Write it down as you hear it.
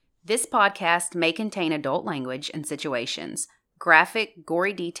This podcast may contain adult language and situations, graphic,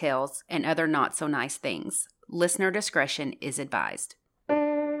 gory details, and other not so nice things. Listener discretion is advised.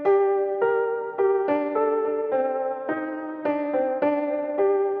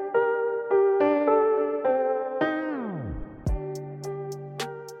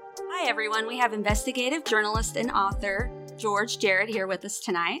 Hi, everyone. We have investigative journalist and author George Jarrett here with us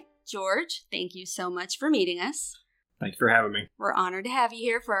tonight. George, thank you so much for meeting us. Thank you for having me. We're honored to have you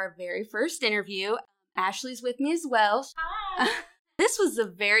here for our very first interview. Ashley's with me as well. Hi. This was the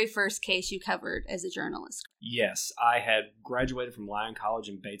very first case you covered as a journalist. Yes, I had graduated from Lyon College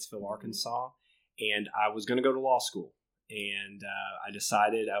in Batesville, Arkansas, and I was going to go to law school. And I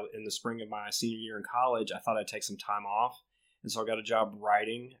decided in the spring of my senior year in college, I thought I'd take some time off. And so I got a job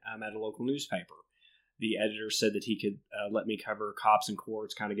writing at a local newspaper. The editor said that he could let me cover cops and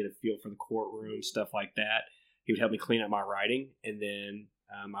courts, kind of get a feel for the courtroom, stuff like that. He would help me clean up my writing, and then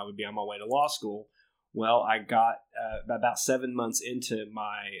I would be on my way to law school. Well, I got about 7 months into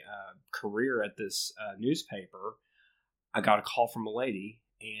my career at this newspaper, I got a call from a lady,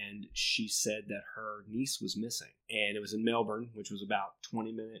 and she said that her niece was missing. And it was in Melbourne, which was about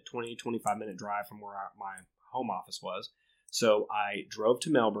 25-minute drive from where my home office was. So I drove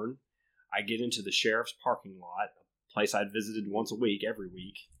to Melbourne. I get into the sheriff's parking lot, a place I'd visited once a week, every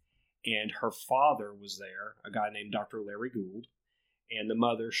week. And her father was there, a guy named Dr. Larry Gould, and the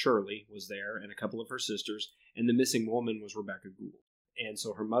mother, Shirley, was there, and a couple of her sisters, and the missing woman was Rebecca Gould. And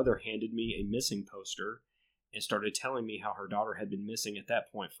so her mother handed me a missing poster and started telling me how her daughter had been missing at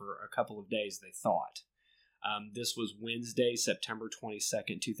that point for a couple of days, they thought. This was Wednesday, September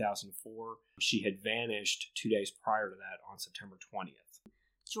 22nd, 2004. She had vanished 2 days prior to that on September 20th.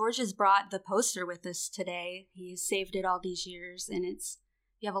 George has brought the poster with us today. He's saved it all these years, and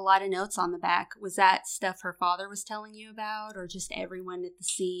you have a lot of notes on the back. Was that stuff her father was telling you about, or just everyone at the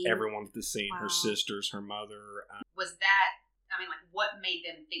scene? Everyone at the scene, Wow. Her sisters, her mother. Was that, what made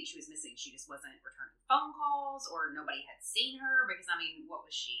them think she was missing? She just wasn't returning phone calls, or nobody had seen her? Because, what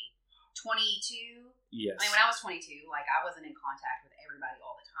was she, 22? Yes. When I was 22, I wasn't in contact with everybody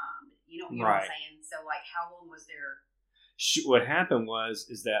all the time. You know what I'm saying? So, how long was there? What happened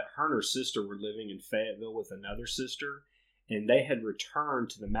is that her and her sister were living in Fayetteville with another sister, and they had returned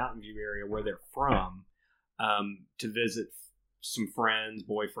to the Mountain View area where they're from to visit some friends,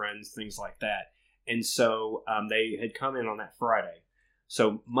 boyfriends, things like that. And so they had come in on that Friday.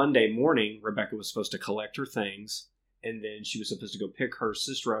 So Monday morning, Rebecca was supposed to collect her things, and then she was supposed to go pick her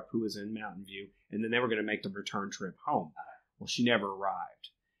sister up, who was in Mountain View, and then they were going to make the return trip home. Well, she never arrived.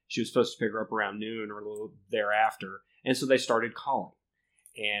 She was supposed to pick her up around noon or a little thereafter, and so they started calling,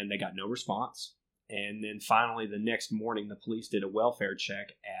 and they got no response. And then finally, the next morning, the police did a welfare check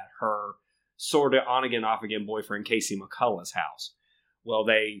at her sort of on-again, off-again boyfriend, Casey McCullough's house. Well,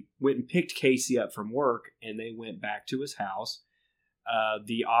 they went and picked Casey up from work, and they went back to his house.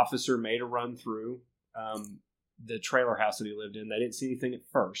 The officer made a run through the trailer house that he lived in. They didn't see anything at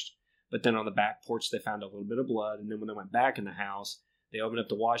first, but then on the back porch, they found a little bit of blood. And then when they went back in the house, they opened up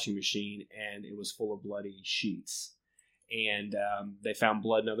the washing machine, and it was full of bloody sheets. And they found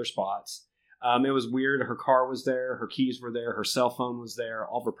blood in other spots. It was weird. Her car was there. Her keys were there. Her cell phone was there.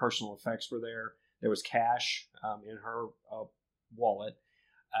 All of her personal effects were there. There was cash in her wallet.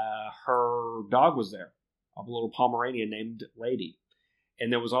 Her dog was there, a little Pomeranian named Lady.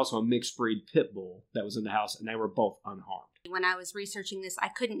 And there was also a mixed breed pit bull that was in the house, and they were both unharmed. When I was researching this, I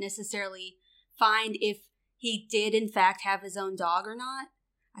couldn't necessarily find if he did, in fact, have his own dog or not.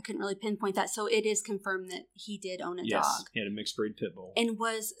 I couldn't really pinpoint that. So it is confirmed that he did own a dog. Yes, he had a mixed breed pit bull. And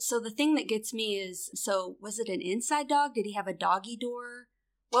so the thing that gets me is, was it an inside dog? Did he have a doggy door?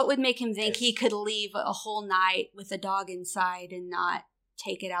 What would make him think he could leave a whole night with a dog inside and not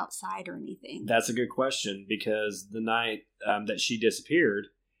take it outside or anything? That's a good question, because the night that she disappeared,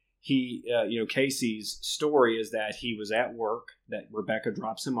 Casey's story is that he was at work, that Rebecca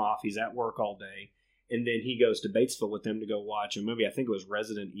drops him off. He's at work all day. And then he goes to Batesville with them to go watch a movie. I think it was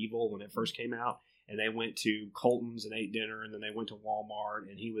Resident Evil when it first came out. And they went to Colton's and ate dinner. And then they went to Walmart.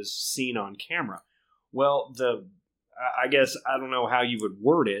 And he was seen on camera. Well, I guess, I don't know how you would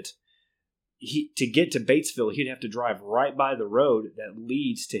word it. To get to Batesville, he'd have to drive right by the road that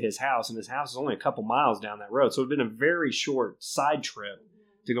leads to his house. And his house is only a couple miles down that road. So it would have been a very short side trip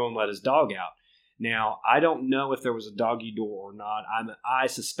to go and let his dog out. Now, I don't know if there was a doggy door or not. I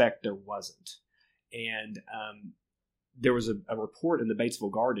suspect there wasn't. And there was a report in the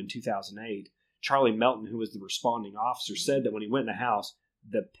Batesville Guard in 2008. Charlie Melton, who was the responding officer, said that when he went in the house,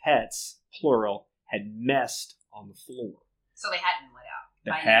 the pets, plural, had messed on the floor. So they hadn't been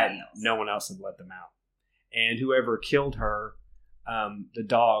let out. No one else had let them out. And whoever killed her the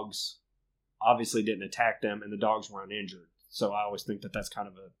dogs obviously didn't attack them, and the dogs were uninjured. So I always think that that's kind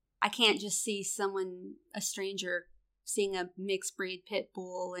of I can't just see a stranger, seeing a mixed breed pit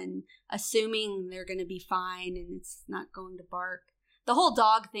bull and assuming they're going to be fine and it's not going to bark. The whole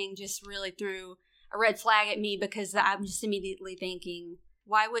dog thing just really threw a red flag at me, because I'm just immediately thinking,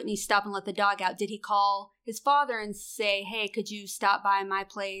 why wouldn't he stop and let the dog out? Did he call his father and say, hey, could you stop by my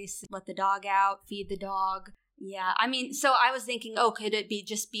place, let the dog out, feed the dog? Yeah, I mean, so I was thinking, could it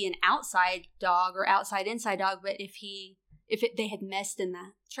just be an outside dog or inside dog? But if they had messed in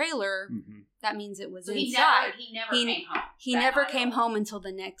the trailer, that means it was so inside. He never came home. He never came home until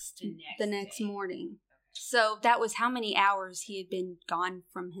the next morning. So that was how many hours he had been gone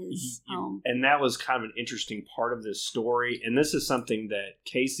from his home. And that was kind of an interesting part of this story. And this is something that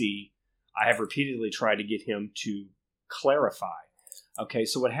Casey, I have repeatedly tried to get him to clarify. Okay,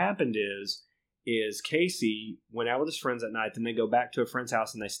 so what happened is Casey went out with his friends at night, then they go back to a friend's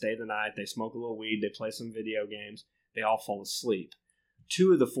house and they stay the night, they smoke a little weed, they play some video games, they all fall asleep.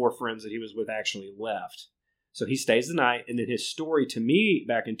 2 of the 4 friends that he was with actually left. So he stays the night, and then his story to me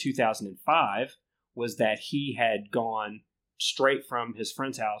back in 2005 was that he had gone straight from his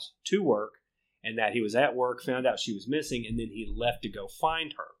friend's house to work, and that he was at work, found out she was missing, and then he left to go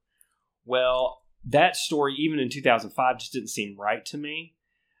find her. Well, that story, even in 2005, just didn't seem right to me,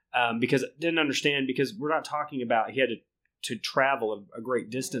 because I didn't understand, because we're not talking about he had to travel a great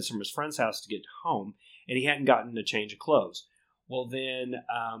distance from his friend's house to get home, and he hadn't gotten a change of clothes. Well, then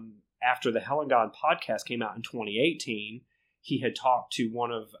after the Hell and God podcast came out in 2018, he had talked to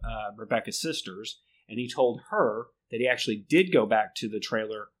one of Rebecca's sisters, and he told her that he actually did go back to the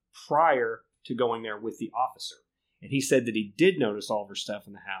trailer prior to going there with the officer. And he said that he did notice all of her stuff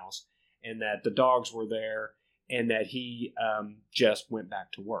in the house, and that the dogs were there, and that he just went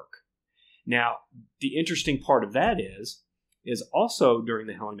back to work. Now, the interesting part of that is also during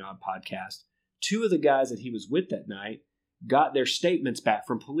the Hell and God podcast, 2 of the guys that he was with that night got their statements back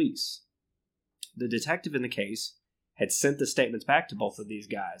from police. The detective in the case had sent the statements back to both of these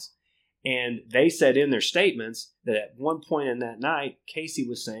guys. And they said in their statements that at one point in that night, Casey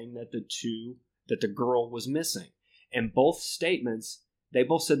was saying that the girl was missing. And both statements, they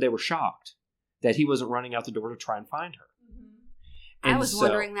both said they were shocked that he wasn't running out the door to try and find her. I was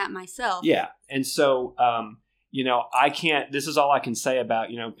wondering that myself. Yeah. And so, I can't, this is all I can say about,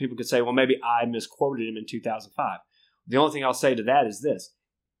 people could say, well, maybe I misquoted him in 2005. The only thing I'll say to that is this.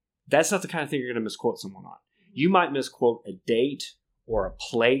 That's not the kind of thing you're going to misquote someone on. You might misquote a date or a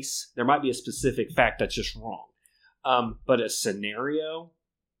place. There might be a specific fact that's just wrong. But a scenario,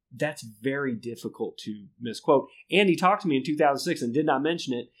 that's very difficult to misquote. And he talked to me in 2006 and did not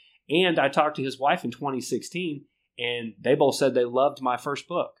mention it. And I talked to his wife in 2016, and they both said they loved my first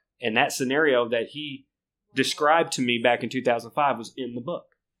book. And that scenario that he described to me back in 2005 was in the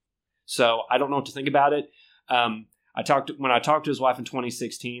book. So I don't know what to think about it. When I talked to his wife in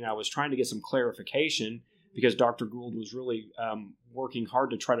 2016, I was trying to get some clarification, because Dr. Gould was really working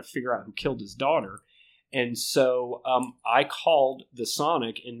hard to try to figure out who killed his daughter. And so I called the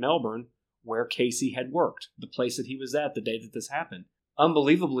Sonic in Melbourne where Casey had worked, the place that he was at the day that this happened.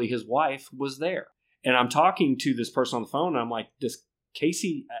 Unbelievably, his wife was there. And I'm talking to this person on the phone, and I'm like,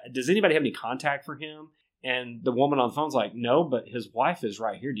 does anybody have any contact for him? And the woman on the phone's like, no, but his wife is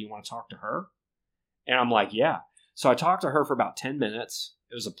right here. Do you want to talk to her? And I'm like, yeah. So I talked to her for about 10 minutes.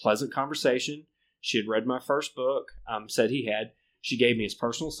 It was a pleasant conversation. She had read my first book, said he had. She gave me his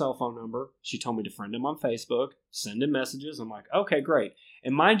personal cell phone number. She told me to friend him on Facebook, send him messages. I'm like, okay, great.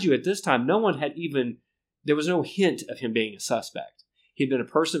 And mind you, at this time, there was no hint of him being a suspect. He'd been a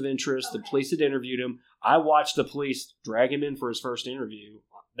person of interest. Okay. The police had interviewed him. I watched the police drag him in for his first interview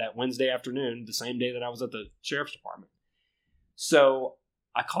that Wednesday afternoon, the same day that I was at the sheriff's department. So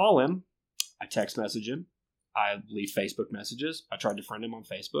I call him. I text message him. I leave Facebook messages. I tried to friend him on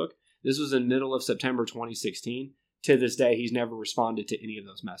Facebook. This was in middle of September 2016. To this day, he's never responded to any of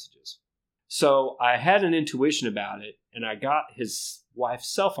those messages. So I had an intuition about it, and I got his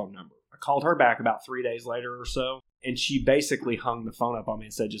wife's cell phone number. I called her back about 3 days later or so, and she basically hung the phone up on me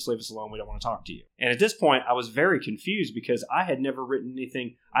and said, just leave us alone. We don't want to talk to you. And at this point, I was very confused because I had never written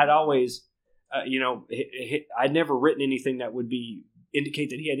anything. I'd always, I'd never written anything that would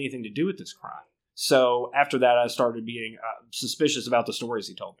indicate that he had anything to do with this crime. So after that, I started being suspicious about the stories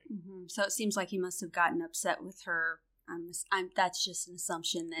he told me. Mm-hmm. So it seems like he must have gotten upset with her. That's just an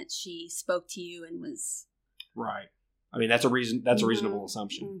assumption that she spoke to you and was right. I mean, that's a reason. That's a reasonable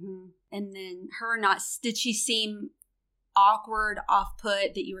assumption. Mm-hmm. And then did she seem awkward,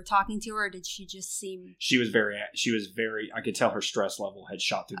 off-put that you were talking to her? Or did she just seem? She was very. I could tell her stress level had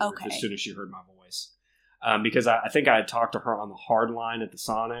shot through the roof as soon as she heard my voice. because I think I had talked to her on the hard line at the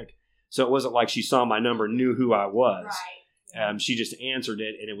Sonic. So it wasn't like she saw my number, knew who I was. Right. She just answered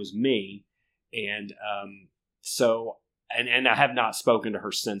it, and it was me. And so I have not spoken to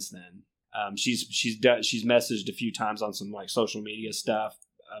her since then. She's messaged a few times on some like social media stuff,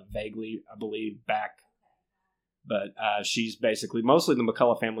 vaguely, I believe, back. But she's basically, mostly the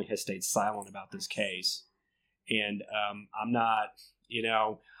McCullough family has stayed silent about this case. And I'm not,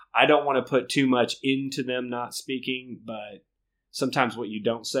 I don't want to put too much into them not speaking, but sometimes what you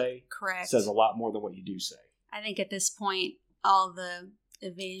don't say Correct. Says a lot more than what you do say. I think at this point, all the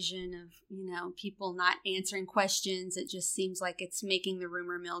evasion of, people not answering questions, it just seems like it's making the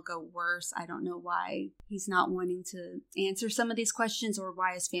rumor mill go worse. I don't know why he's not wanting to answer some of these questions or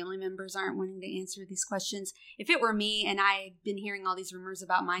why his family members aren't wanting to answer these questions. If it were me and I'd been hearing all these rumors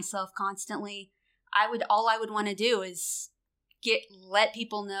about myself constantly, all I would want to do is let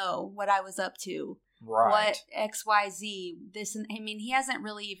people know what I was up to. Right. What XYZ, this, and he hasn't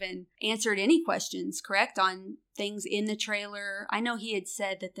really even answered any questions, correct, on things in the trailer. I know he had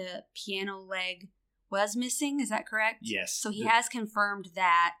said that the piano leg was missing. Is that correct? Yes. So he has confirmed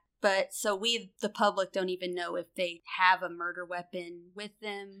that. But so we, the public, don't even know if they have a murder weapon with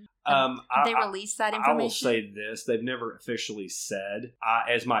them. Have they released that information? I will say this. They've never officially said,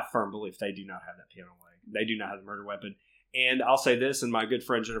 as my firm belief, they do not have that piano leg. They do not have the murder weapon. And I'll say this, and my good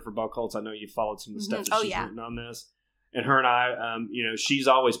friend Jennifer Buckholz, I know you followed some of the stuff that she's written on this. And her and I, she's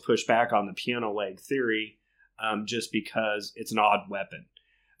always pushed back on the piano leg theory just because it's an odd weapon.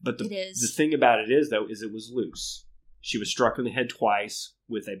 But the thing about it is, though, is it was loose. She was struck in the head twice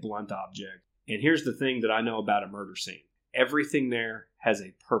with a blunt object. And here's the thing that I know about a murder scene. Everything there has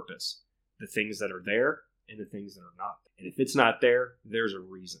a purpose. The things that are there and the things that are not. And if it's not there, there's a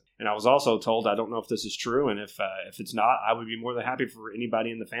reason. And I was also told, I don't know if this is true, and if it's not, I would be more than happy for anybody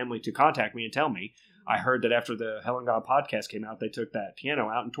in the family to contact me and tell me. I heard that after the Hell and God podcast came out, they took that piano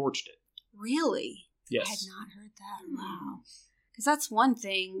out and torched it. Really? Yes. I had not heard that. Wow. Because that's one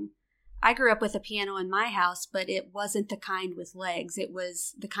thing. I grew up with a piano in my house, but it wasn't the kind with legs. It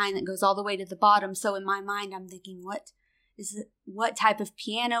was the kind that goes all the way to the bottom. So in my mind, I'm thinking, what type of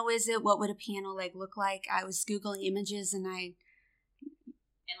piano is it? What would a piano leg look like? I was Googling images and like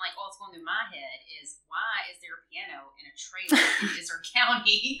all that's going through my head is, why is there a piano in a trailer in Izzard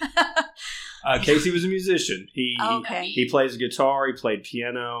County? Casey was a musician. Okay. He plays guitar. He played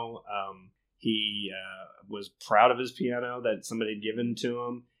piano. He was proud of his piano that somebody had given to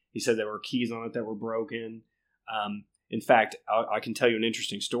him. He said there were keys on it that were broken. In fact, I can tell you an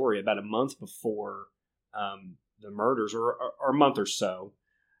interesting story. About a month before the murders, or a month or so,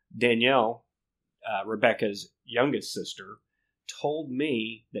 Danielle, Rebecca's youngest sister, told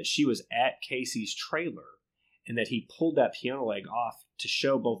me that she was at Casey's trailer and that he pulled that piano leg off to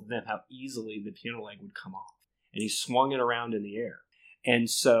show both of them how easily the piano leg would come off. And he swung it around in the air. And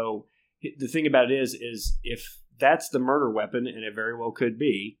so the thing about it is if that's the murder weapon, and it very well could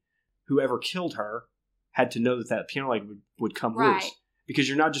be, whoever killed her had to know that piano leg would come loose. Because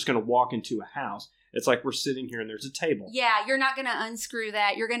you're not just going to walk into a house. It's like we're sitting here and there's a table. Yeah, you're not going to unscrew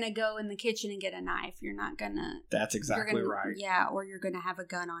that. You're going to go in the kitchen and get a knife. You're not going to... That's exactly right. Yeah, or you're going to have a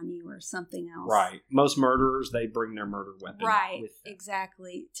gun on you or something else. Right. Most murderers, they bring their murder weapon with them. Right,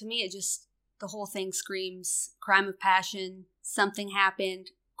 exactly. To me, the whole thing screams crime of passion. Something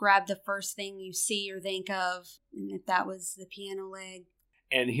happened. Grab the first thing you see or think of. And if that was the piano leg.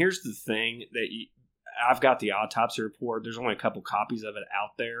 And here's the thing that I've got the autopsy report. There's only a couple copies of it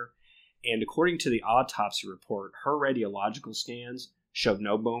out there. And according to the autopsy report, her radiological scans showed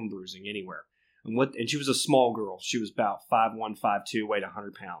no bone bruising anywhere. And she was a small girl. She was about 5'1", 5'2", weighed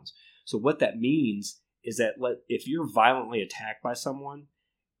 100 pounds. So what that means is that if you're violently attacked by someone,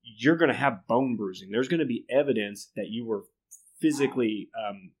 you're going to have bone bruising. There's going to be evidence that you were physically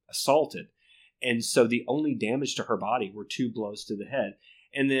assaulted. And so the only damage to her body were 2 blows to the head.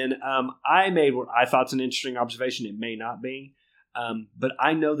 And then I made what I thought's an interesting observation. It may not be. But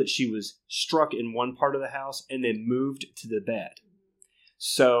I know that she was struck in one part of the house and then moved to the bed.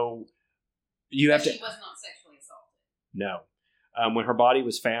 So you have to... She was not sexually assaulted. No. When her body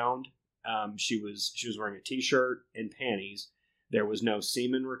was found, she was wearing a t-shirt and panties. There was no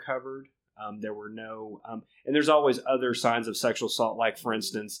semen recovered. There were no... and there's always other signs of sexual assault, like, for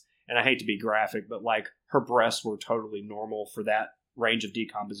instance, and I hate to be graphic, but like her breasts were totally normal for that range of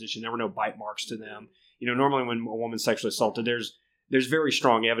decomposition. There were no bite marks to them. Normally when a woman's sexually assaulted, there's very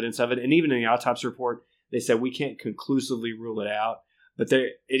strong evidence of it. And even in the autopsy report, they said we can't conclusively rule it out. But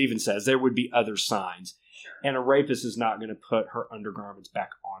it even says there would be other signs. Sure. And a rapist is not going to put her undergarments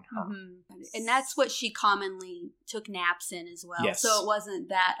back on her. Mm-hmm. And that's what she commonly took naps in as well. Yes. So it wasn't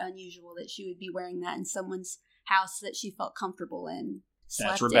that unusual that she would be wearing that in someone's house that she felt comfortable in.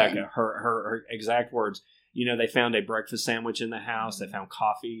 That's Rebecca. Her exact words. You know, they found a breakfast sandwich in the house. They found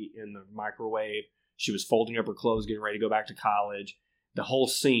coffee in the microwave. She was folding up her clothes, getting ready to go back to college. The whole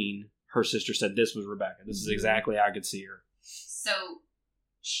scene, her sister said, this was Rebecca. This is exactly how I could see her. So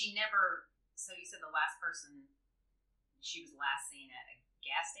she never... So you said the last person, she was last seen at a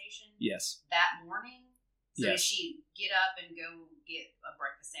gas station? Yes. That morning? So Yes. did she get up and go get a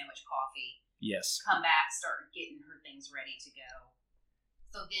breakfast sandwich, coffee, Yes. come back, start getting her things ready to go?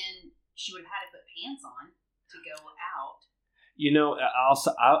 So then she would have had to put pants on to go out. You know,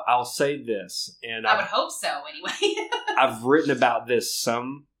 I'll say this, and I would hope so anyway. I've written about this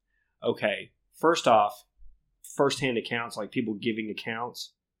some. Okay, first off, firsthand accounts, like people giving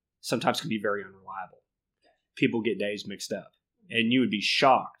accounts, sometimes can be very unreliable. People get days mixed up, and you would be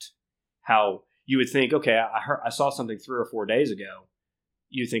shocked how you would think, okay, I saw something 3 or 4 days ago.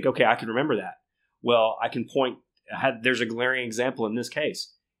 You think, okay, I can remember that. Well, I can point. There's a glaring example in this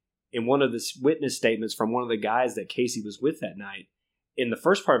case. In one of the witness statements from one of the guys that Casey was with that night, in the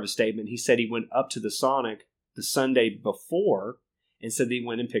first part of his statement, he said he went up to the Sonic the Sunday before and said that he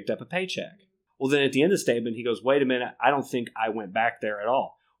went and picked up a paycheck. Well, then at the end of the statement, he goes, wait a minute, I don't think I went back there at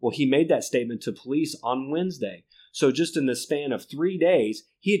all. Well, he made that statement to police on Wednesday. So just in the span of 3 days,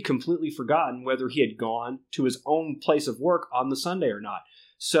 he had completely forgotten whether he had gone to his own place of work on the Sunday or not.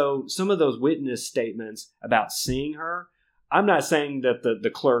 So some of those witness statements about seeing her, I'm not saying that the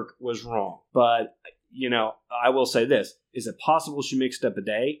clerk was wrong, but, you know, I will say this. Is it possible she mixed up a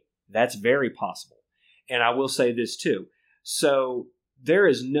day? That's very possible. And I will say this too. So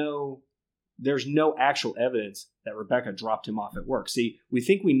there's no actual evidence that Rebecca dropped him off at work. See, we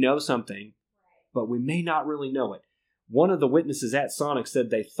think we know something, but we may not really know it. One of the witnesses at Sonic said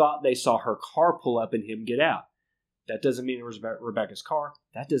they thought they saw her car pull up and him get out. That doesn't mean it was Rebecca's car.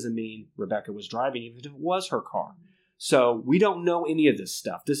 That doesn't mean Rebecca was driving, even if it was her car. So we don't know any of this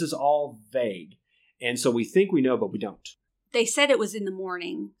stuff. This is all vague. And so we think we know, but we don't. They said it was in the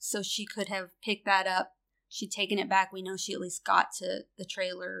morning, so she could have picked that up. She'd taken it back. We know she at least got to the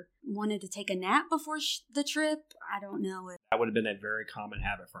trailer. Wanted to take a nap before the trip? I don't know. That would have been a very common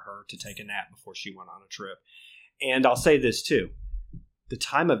habit for her to take a nap before she went on a trip. And I'll say this too. The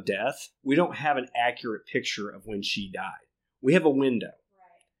time of death, we don't have an accurate picture of when she died. We have a window.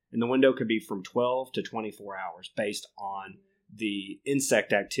 And the window could be from 12 to 24 hours based on the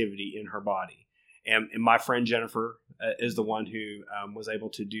insect activity in her body. And my friend Jennifer is the one who was able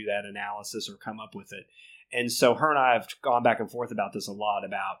to do that analysis or come up with it. And so her and I have gone back and forth about this a lot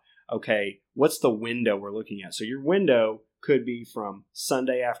about, okay, what's the window we're looking at? So your window could be from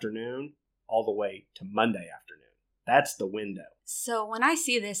Sunday afternoon all the way to Monday afternoon. That's the window. So when I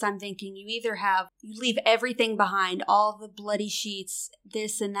see this, I'm thinking you leave everything behind, all the bloody sheets,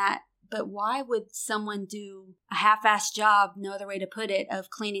 this and that. But why would someone do a half-assed job, no other way to put it, of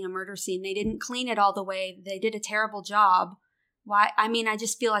cleaning a murder scene? They didn't clean it all the way. They did a terrible job. Why? I mean, I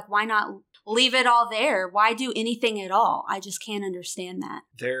just feel like, why not leave it all there? Why do anything at all? I just can't understand that.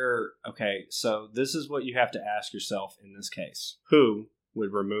 Okay, so this is what you have to ask yourself in this case. Who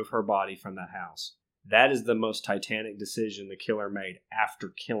would remove her body from that house? That is the most titanic decision the killer made after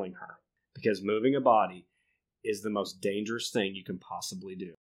killing her. Because moving a body is the most dangerous thing you can possibly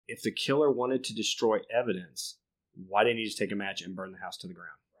do. If the killer wanted to destroy evidence, why didn't he just take a match and burn the house to the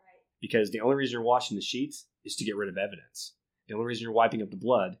ground? Right. Because the only reason you're washing the sheets is to get rid of evidence. The only reason you're wiping up the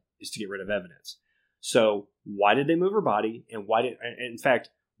blood is to get rid of evidence. So why did they move her body? And why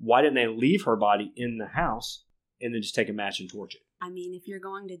didn't they leave her body in the house and then just take a match and torch it? I mean, if you're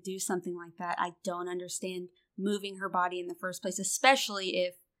going to do something like that, I don't understand moving her body in the first place, especially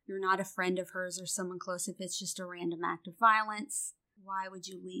if you're not a friend of hers or someone close. If it's just a random act of violence, why would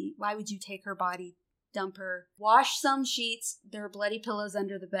you leave? Why would you take her body, dump her, wash some sheets? There are bloody pillows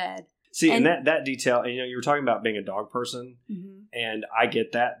under the bed. See, and that detail, and you were talking about being a dog person, and I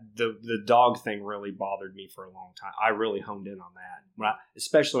get that. The dog thing really bothered me for a long time. I really honed in on that,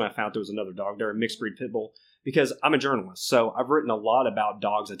 especially when I found out there was another dog there, a mixed breed pit bull, because I'm a journalist, so I've written a lot about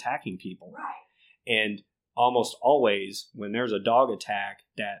dogs attacking people. Right. And almost always, when there's a dog attack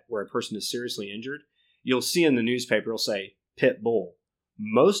where a person is seriously injured, you'll see in the newspaper, it'll say pit bull.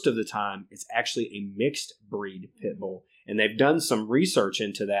 Most of the time, it's actually a mixed breed pit bull, and they've done some research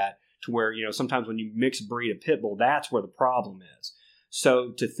into that. To where, sometimes when you mix breed a pit bull, that's where the problem is.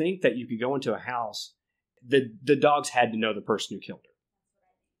 So to think that you could go into a house, the dogs had to know the person who killed her.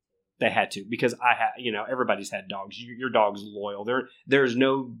 They had to, because everybody's had dogs. Your dog's loyal. There's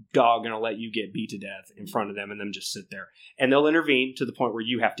no dog going to let you get beat to death in front of them and them just sit there. And they'll intervene to the point where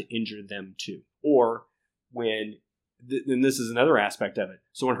you have to injure them too. Or when, and this is another aspect of it.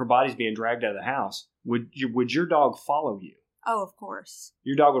 So when her body's being dragged out of the house, would your dog follow you? Oh, of course.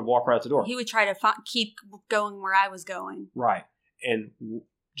 Your dog would walk right out the door. He would try to keep going where I was going. Right. And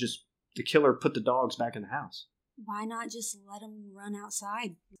just the killer put the dogs back in the house. Why not just let them run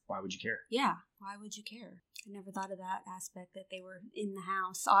outside? Why would you care? Yeah, why would you care? I never thought of that aspect, that they were in the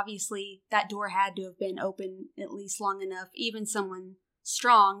house. Obviously, that door had to have been open at least long enough. Even someone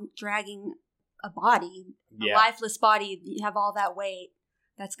strong dragging a body, a lifeless body, you have all that weight.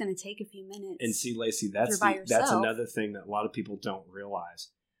 That's going to take a few minutes. And see, Lacey, that's another thing that a lot of people don't realize.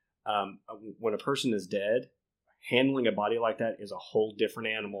 When a person is dead, handling a body like that is a whole different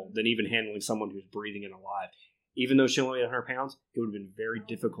animal than even handling someone who's breathing and alive. Even though she only weighed 100 pounds, it would have been very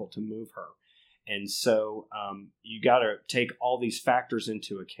difficult to move her. And so you got to take all these factors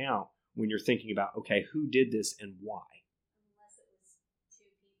into account when you're thinking about, okay, who did this and why? Unless it was two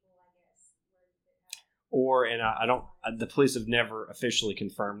people, I guess. Or, and I don't, the police have never officially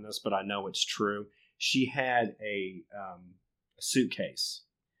confirmed this, but I know it's true. She had a suitcase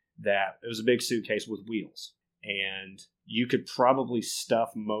it was a big suitcase with wheels. And you could probably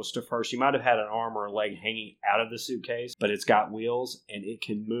stuff most of her. She might have had an arm or a leg hanging out of the suitcase, but it's got wheels and it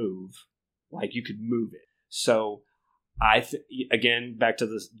can move. Like you could move it. So again, back to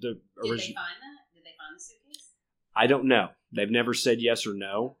the original. Did they find that? Did they find the suitcase? I don't know. They've never said yes or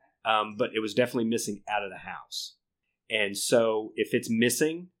no, but it was definitely missing out of the house. And so if it's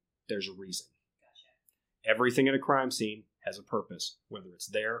missing, there's a reason. Gotcha. Everything at a crime scene has a purpose, whether it's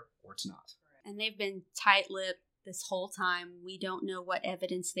there or it's not. And they've been tight-lipped this whole time. We don't know what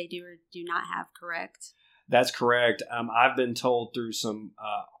evidence they do or do not have, correct? That's correct. I've been told through some,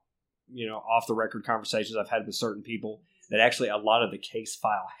 off-the-record conversations I've had with certain people that actually a lot of the case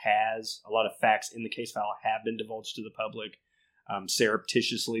file a lot of facts in the case file have been divulged to the public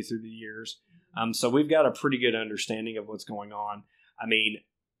surreptitiously through the years. So we've got a pretty good understanding of what's going on. I mean,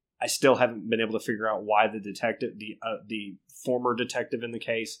 I still haven't been able to figure out why the detective, the former detective in the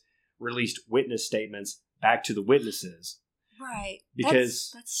case, released witness statements back to the witnesses. Right.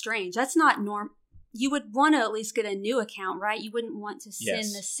 Because that's strange. That's not normal. You would want to at least get a new account, right? You wouldn't want to send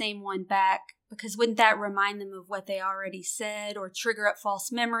the same one back, because wouldn't that remind them of what they already said or trigger up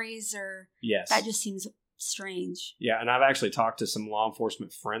false memories? Or yes, that just seems strange. Yeah, and I've actually talked to some law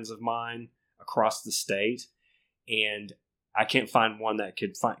enforcement friends of mine across the state, and I can't find one that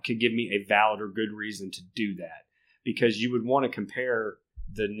could give me a valid or good reason to do that, because you would want to compare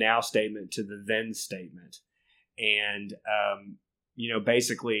the now statement to the then statement. And,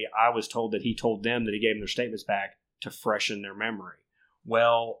 basically I was told that he told them that he gave them their statements back to freshen their memory.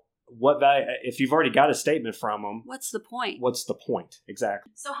 Well, what value, if you've already got a statement from them, what's the point? What's the point?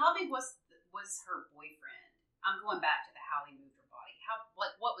 Exactly. So how big was her boyfriend? I'm going back to how he moved her body.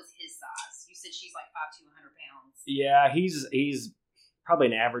 What was his size? You said she's like 5'2", 100 pounds. Yeah, he's probably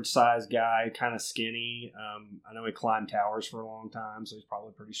an average size guy, kind of skinny. I know he climbed towers for a long time, so he's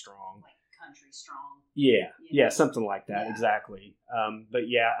probably pretty strong. Like country strong. Yeah, something like that, exactly. But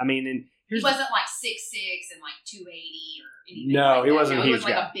yeah, I mean, and he wasn't like 6'6" and like 280 or anything. No, like he that. wasn't a huge guy. He was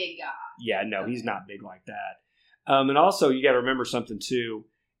like a big guy. Yeah, no, he's not big like that. And also, you got to remember something too.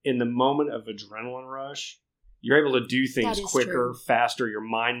 In the moment of adrenaline rush, you're able to do things quicker, faster. Your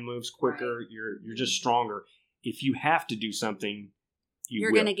mind moves quicker. Right. You're just stronger. If you have to do something,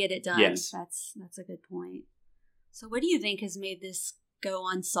 you're going to get it done. Yes. That's a good point. So what do you think has made this go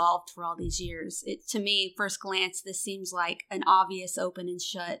unsolved for all these years? To me, first glance, this seems like an obvious open and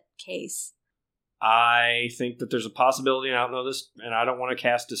shut case. I think that there's a possibility, and I don't know this, and I don't want to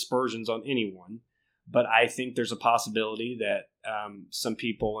cast dispersions on anyone, but I think there's a possibility that some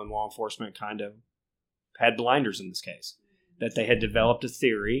people in law enforcement kind of had blinders in this case, that they had developed a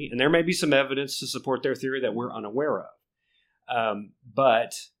theory, and there may be some evidence to support their theory that we're unaware of.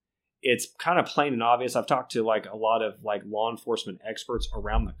 But it's kind of plain and obvious. I've talked to like a lot of like law enforcement experts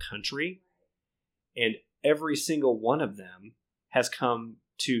around the country, and every single one of them has come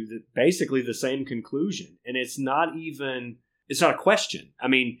to basically the same conclusion. And it's not a question. I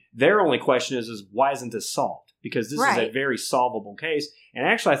mean, their only question is why isn't this solved? Because this is a very solvable case. And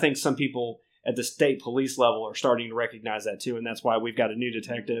actually, I think some people at the state police level are starting to recognize that too. And that's why we've got a new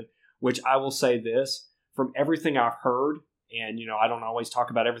detective, which I will say this, from everything I've heard, and, I don't always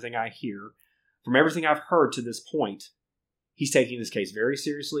talk about everything I hear. From everything I've heard to this point, he's taking this case very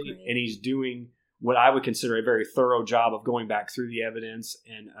seriously, and he's doing what I would consider a very thorough job of going back through the evidence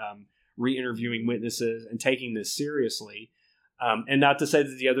and re-interviewing witnesses and taking this seriously. And not to say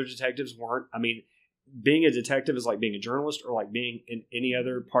that the other detectives weren't. I mean, being a detective is like being a journalist or like being in any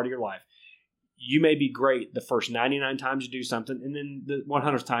other part of your life. You may be great the first 99 times you do something, and then the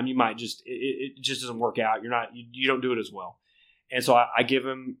 100th time you might it just doesn't work out. You don't do it as well. And so I give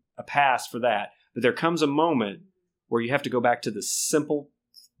him a pass for that. But there comes a moment where you have to go back to the simple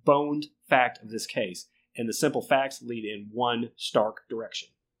boned fact of this case. And the simple facts lead in one stark direction.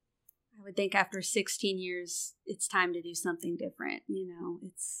 I would think after 16 years, it's time to do something different.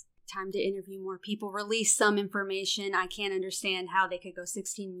 It's time to interview more people, release some information. I can't understand how they could go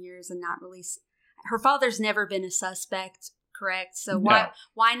 16 years and not release. Her father's never been a suspect, correct? So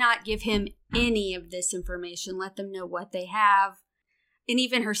why not give him any of this information? Let them know what they have. And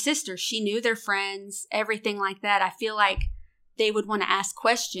even her sister, she knew their friends, everything like that. I feel like they would want to ask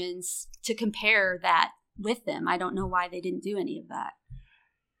questions to compare that with them. I don't know why they didn't do any of that.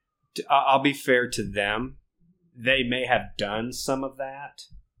 I'll be fair to them. They may have done some of that.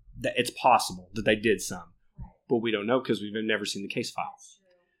 It's possible that they did some, but we don't know because we've never seen the case file.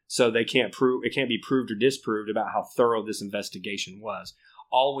 So they can't prove. It can't be proved or disproved about how thorough this investigation was.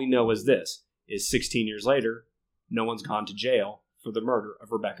 All we know is this: is 16 years later, no one's gone to jail for the murder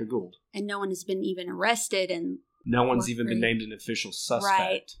of Rebecca Gould, and no one has been even arrested, and no one's even been named an official suspect.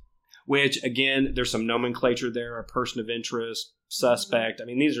 Right. Which again, there's some nomenclature there: a person of interest, suspect. I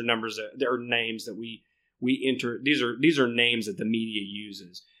mean, these are numbers there are names that we enter. These are names that the media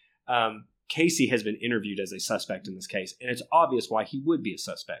uses. Casey has been interviewed as a suspect in this case, and it's obvious why he would be a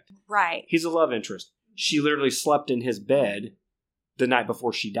suspect. Right. He's a love interest. She literally slept in his bed the night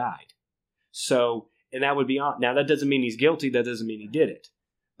before she died. So, and that would be on. Now, that doesn't mean he's guilty. That doesn't mean he did it.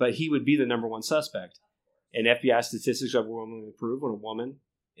 But he would be the number one suspect. And FBI statistics overwhelmingly prove when a woman,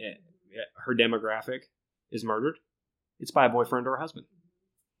 her demographic, is murdered, it's by a boyfriend or a husband.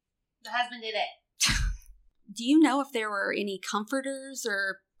 The husband did it. Do you know if there were any comforters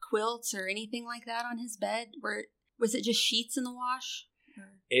or quilts or anything like that on his bed? Was it just sheets in the wash?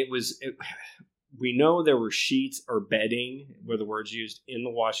 We know there were sheets or bedding, were the words used, in the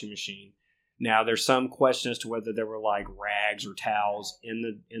washing machine. Now, there's some question as to whether there were like rags or towels in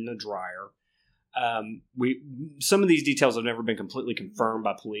the dryer. Some of these details have never been completely confirmed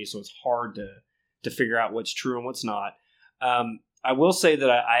by police, so it's hard to figure out what's true and what's not. I will say that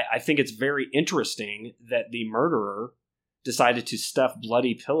I think it's very interesting that the murderer decided to stuff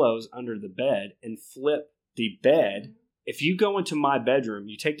bloody pillows under the bed and flip the bed. If you go into my bedroom,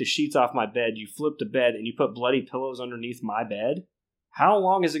 you take the sheets off my bed, you flip the bed, and you put bloody pillows underneath my bed, how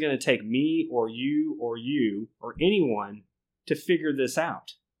long is it going to take me or you or anyone to figure this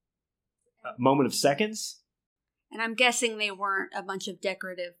out? A moment of seconds? And I'm guessing they weren't a bunch of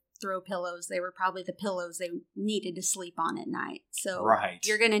decorative throw pillows. They were probably the pillows they needed to sleep on at night. So right.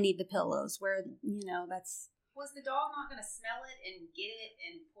 You're going to need the pillows where, that's... Was the dog not going to smell it and get it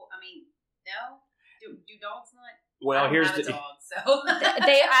and pull? I mean, no? Do dogs not? Well, here's the dog, so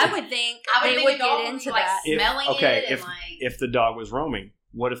I would think they would get into that. Smelling it. If the dog was roaming,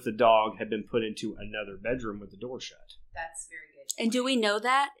 what if the dog had been put into another bedroom with the door shut? That's very good. And do we know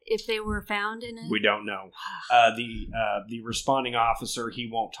that if they were found in it? We don't know. The responding officer, he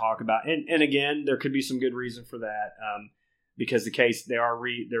won't talk about, and again, there could be some good reason for that, because the case they are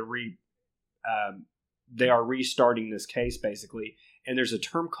restarting this case basically, and there's a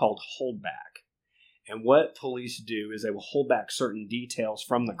term called holdback. And what police do is they will hold back certain details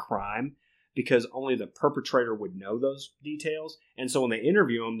from the crime because only the perpetrator would know those details. And so when they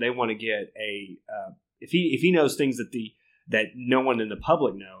interview him, they want to get if he knows things that no one in the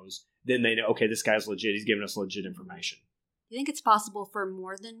public knows, then they know, okay, this guy's legit. He's giving us legit information. Do you think it's possible for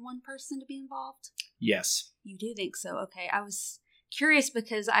more than one person to be involved? Yes. You do think so? Okay. I was curious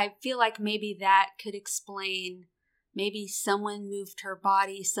because I feel like maybe that could explain, maybe someone moved her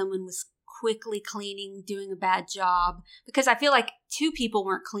body, someone was quickly cleaning, doing a bad job, because I feel like two people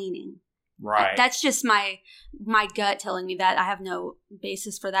weren't cleaning. Right. That's just my gut telling me that. I have no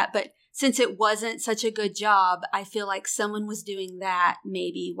basis for that. But since it wasn't such a good job, I feel like someone was doing that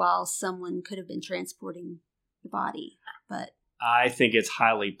maybe while someone could have been transporting the body. But I think it's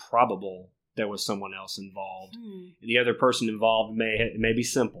highly probable there was someone else involved. The other person involved may be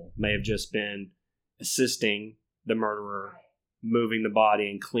simple, may have just been assisting the murderer, moving the body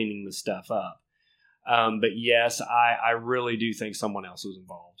and cleaning the stuff up. But yes, I really do think someone else was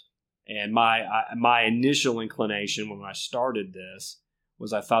involved. And my initial inclination when I started this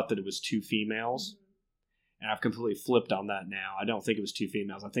was I thought that it was two females. And I've completely flipped on that now. I don't think it was two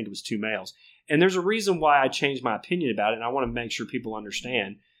females. I think it was two males. And there's a reason why I changed my opinion about it, and I want to make sure people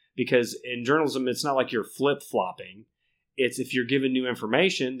understand. Because in journalism, it's not like you're flip-flopping. It's if you're given new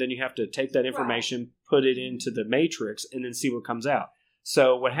information, then you have to take that information, put it into the matrix, and then see what comes out.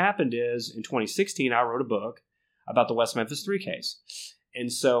 So what happened is, in 2016, I wrote a book about the West Memphis 3 case.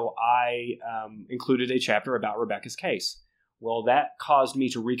 And so I included a chapter about Rebecca's case. Well, that caused me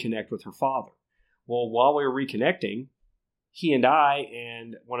to reconnect with her father. Well, while we were reconnecting, he and I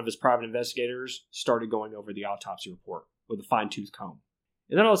and one of his private investigators started going over the autopsy report with a fine-tooth comb.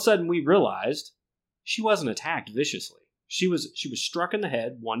 And then all of a sudden we realized she wasn't attacked viciously. She was struck in the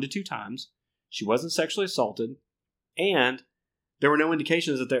head 1 to 2 times. She wasn't sexually assaulted. And there were no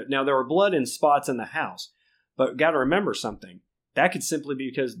indications that there were blood in spots in the house. But got to remember something. That could simply be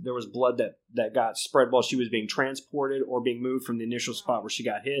because there was blood that got spread while she was being transported or being moved from the initial spot where she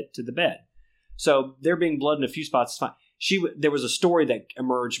got hit to the bed. So there being blood in a few spots is fine. There was a story that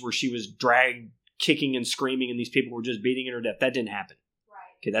emerged where she was dragged, kicking and screaming, and these people were just beating her to death. That didn't happen.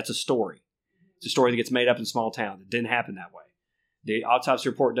 Right. Okay, that's a story. It's a story that gets made up in small towns. It didn't happen that way. The autopsy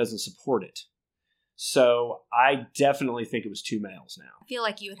report doesn't support it. So I definitely think it was 2 males now. I feel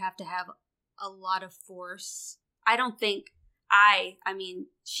like you would have to have a lot of force. I don't think I mean,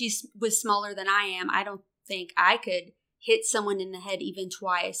 she was smaller than I am. I don't think I could hit someone in the head even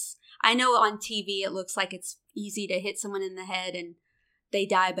twice. I know on TV it looks like it's easy to hit someone in the head and they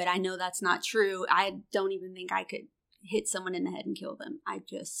die, but I know that's not true. I don't even think I could hit someone in the head and kill them.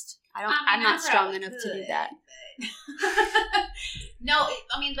 I'm not strong enough to do that. No,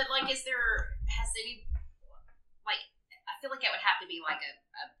 I mean, but like, has any, like, I feel like it would have to be like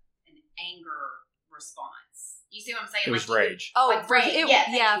an anger response. You see what I'm saying? It was rage. Oh, like rage.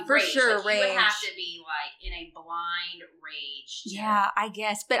 For rage. sure, like, rage. You would have to be like in a blind rage. Yeah, I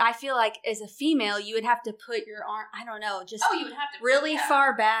guess. But I feel like as a female, you would have to put your arm, I don't know, just you would have to really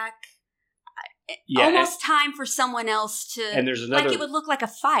far back. Yeah, almost time for someone else to. And there's another. Like it would look like a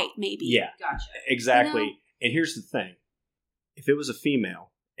fight, maybe. Yeah. Gotcha. Exactly. You know? And here's the thing. If it was a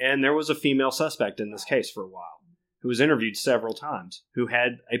female, and there was a female suspect in this case for a while, who was interviewed several times, who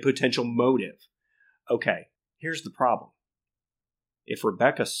had a potential motive. Okay, here's the problem. If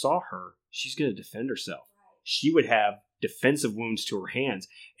Rebecca saw her, she's going to defend herself. She would have defensive wounds to her hands.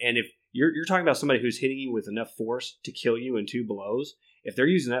 And if you're talking about somebody who's hitting you with enough force to kill you in 2 blows, if they're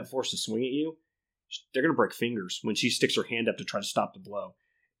using that force to swing at you, they're going to break fingers when she sticks her hand up to try to stop the blow.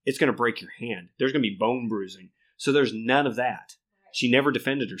 It's going to break your hand. There's going to be bone bruising. So there's none of that. She never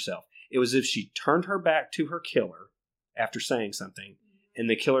defended herself. It was as if she turned her back to her killer after saying something, and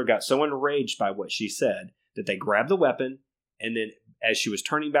the killer got so enraged by what she said that they grabbed the weapon, and then as she was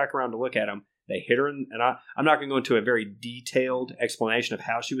turning back around to look at him, they hit her. And I'm not going to go into a very detailed explanation of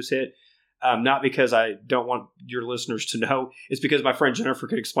how she was hit. Not because I don't want your listeners to know. It's because my friend Jennifer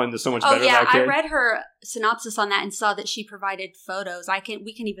could explain this so much better than I could. I read her synopsis on that and saw that she provided photos.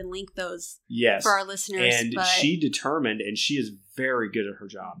 We can even link those for our listeners. And she determined, and she is very good at her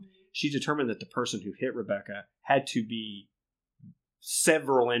job, she determined that the person who hit Rebecca had to be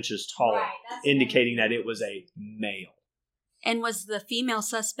several inches taller, indicating that it was a male. And was the female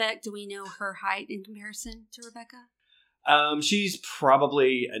suspect, do we know her height in comparison to Rebecca? She's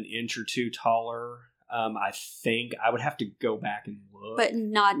probably an inch or 2 taller. I think I would have to go back and look, but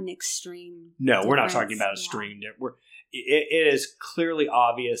not an extreme. No, difference. We're not talking about extreme. It is clearly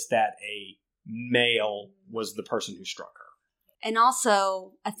obvious that a male was the person who struck her. And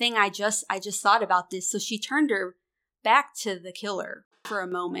also, a thing I just thought about this. So she turned her back to the killer for a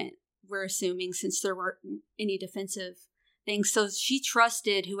moment. We're assuming, since there weren't any defensive things, so she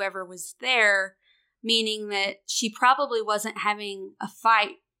trusted whoever was there. Meaning that she probably wasn't having a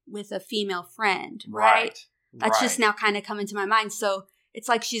fight with a female friend, right? That's just now kind of coming to my mind. So it's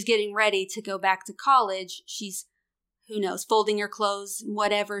like she's getting ready to go back to college. She's, who knows, folding her clothes,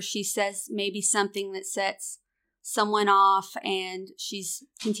 whatever. She says maybe something that sets someone off, and she's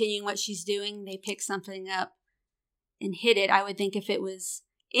continuing what she's doing. They pick something up and hit it. I would think if it was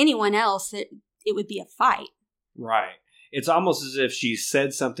anyone else, it would be a fight. Right. It's almost as if she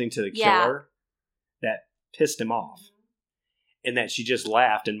said something to the killer that pissed him off, and that she just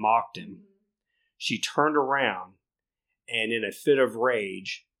laughed and mocked him. She turned around, and in a fit of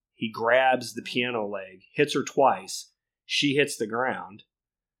rage, he grabs the piano leg, hits her twice. She hits the ground.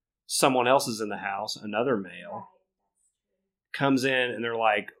 Someone else is in the house, another male, comes in, and they're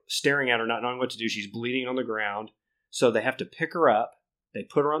like staring at her, not knowing what to do. She's bleeding on the ground, so they have to pick her up. They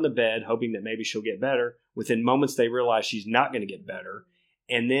put her on the bed, hoping that maybe she'll get better. Within moments, they realize she's not going to get better,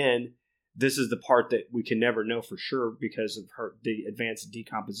 and then this is the part that we can never know for sure because of the advanced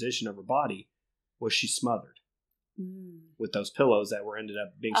decomposition of her body. Was she smothered with those pillows that were ended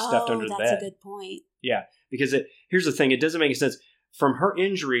up being stuffed under the bed? That's a good point. Yeah, because here's the thing. It doesn't make any sense. From her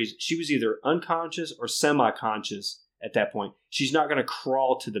injuries, she was either unconscious or semi-conscious at that point. She's not going to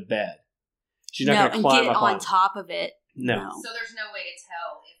crawl to the bed. She's not No, going to and climb get up on on top of it. No. So there's no way to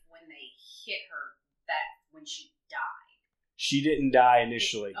tell if when they hit her that when she died. She didn't die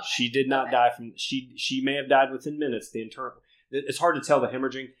initially. Okay. She did not die from. She may have died within minutes. The internal. It's hard to tell the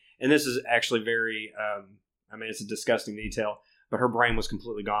hemorrhaging, and this is actually very. I mean, it's a disgusting detail, but her brain was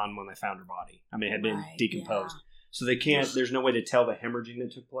completely gone when they found her body. I mean, it had been Right, decomposed, yeah. so they can't. There's no way to tell the hemorrhaging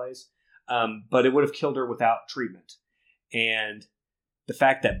that took place. But it would have killed her without treatment, and the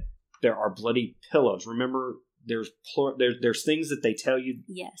fact that there are bloody pillows. Remember, there's things that they tell you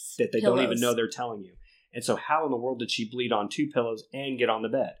Yes. that they don't even pillows. know they're telling you. And so how in the world did she bleed on 2 pillows and get on the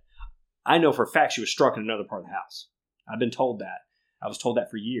bed? I know for a fact she was struck in another part of the house. I've been told that. I was told that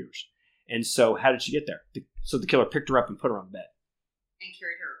for years. And so how did she get there? So the killer picked her up and put her on the bed. And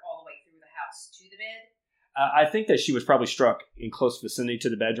carried her all the way through the house to the bed? I think that she was probably struck in close vicinity to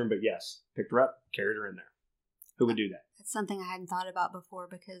the bedroom, but yes, picked her up, carried her in there. Who would do that? That's something I hadn't thought about before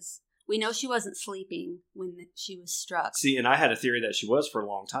because we know she wasn't sleeping when she was struck. See, and I had a theory that she was for a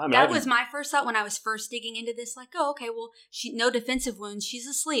long time. That was my first thought when I was first digging into this. Like, oh, okay, well, she no defensive wounds. She's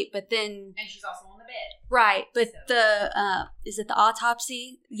asleep, but then And she's also on the bed. right. But So- the is it the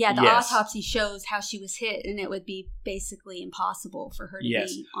autopsy? Yeah, the Yes. autopsy shows how she was hit, and it would be basically impossible for her to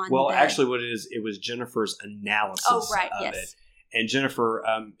Yes. be on. Well, the bed. actually, what it is, it was Jennifer's analysis Oh, right. of Yes. it. And Jennifer,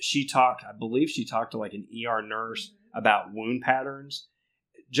 I believe she talked to like an ER nurse about wound patterns.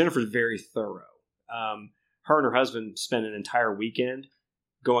 Jennifer's very thorough. Her and her husband spent an entire weekend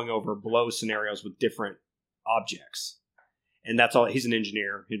going over blow scenarios with different objects. And that's all. He's an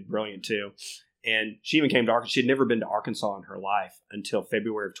engineer. He's brilliant too. And she even came to Arkansas. She had never been to Arkansas in her life until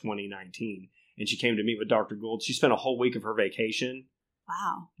February of 2019. And she came to meet with Dr. Gould. She spent a whole week of her vacation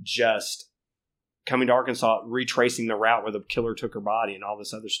Wow. just coming to Arkansas, retracing the route where the killer took her body and all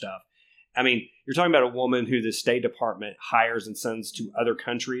this other stuff. I mean, you're talking about a woman who the State Department hires and sends to other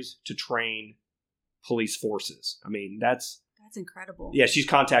countries to train police forces. I mean, that's incredible. yeah, she's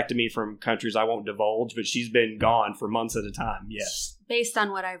contacted me from countries I won't divulge, but she's been gone for months at a time. Yes. Based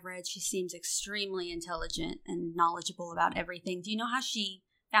on what I've read, she seems extremely intelligent and knowledgeable about everything. Do you know how she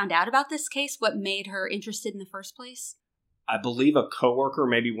found out about this case? What made her interested in the first place? I believe a coworker,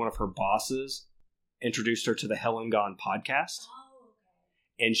 maybe one of her bosses, introduced her to the Helen Gone podcast.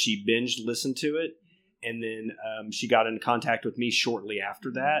 And she binged listened to it. And then she got in contact with me shortly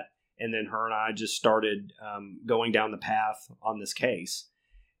after that. And then her and I just started going down the path on this case.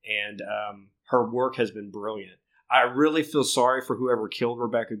 And her work has been brilliant. I really feel sorry for whoever killed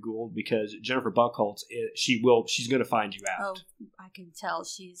Rebecca Gould because Jennifer Buchholz, she's going to find you out. Oh, I can tell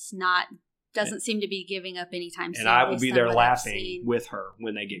doesn't seem to be giving up anytime soon. And I will based be on there what I've laughing seen. with her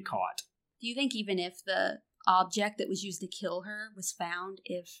when they get caught. Do you think even if the object that was used to kill her was found,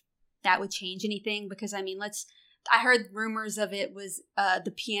 if that would change anything? Because I mean, I heard rumors of it was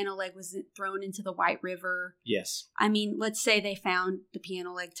the piano leg was thrown into the White River. Yes. I mean, let's say they found the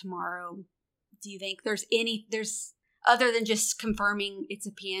piano leg tomorrow. Do you think there's other than just confirming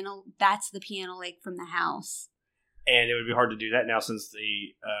that's the piano leg from the house? And it would be hard to do that now since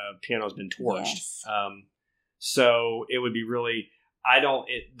the piano has been torched. Yes. So it would be really.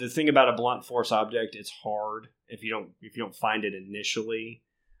 The thing about a blunt force object, it's hard if you don't find it initially.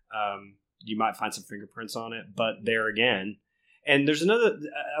 You might find some fingerprints on it, but there again, and there's another.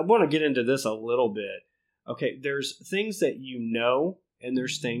 I want to get into this a little bit. Okay, there's things that you know, and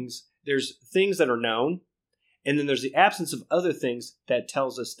there's things that are known, and then there's the absence of other things that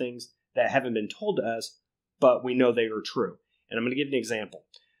tells us things that haven't been told to us, but we know they are true. And I'm going to give you an example.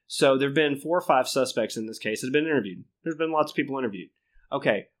 So there have been 4 or 5 suspects in this case that have been interviewed. There's been lots of people interviewed.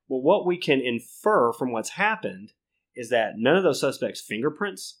 Okay, well, what we can infer from what's happened is that none of those suspects'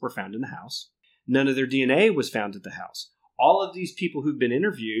 fingerprints were found in the house. None of their DNA was found at the house. All of these people who've been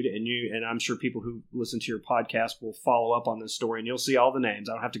interviewed, and I'm sure people who listen to your podcast will follow up on this story, and you'll see all the names.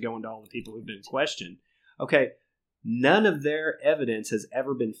 I don't have to go into all the people who've been questioned. Okay, none of their evidence has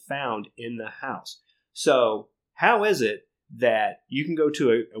ever been found in the house. So how is it that you can go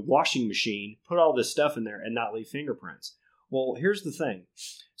to a washing machine, put all this stuff in there, and not leave fingerprints? Well, here's the thing.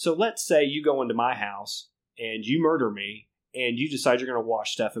 So let's say you go into my house and you murder me, and you decide you're going to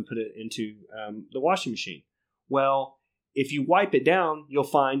wash stuff and put it into the washing machine. Well, if you wipe it down, you'll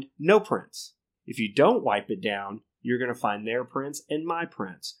find no prints. If you don't wipe it down, you're going to find their prints and my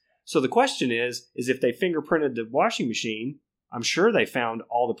prints. So the question is if they fingerprinted the washing machine, I'm sure they found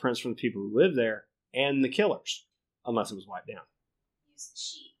all the prints from the people who live there and the killers, unless it was wiped down. Use the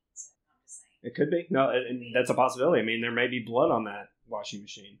sheet. I'm just saying. It could be. No, and that's a possibility. I mean, there may be blood on that washing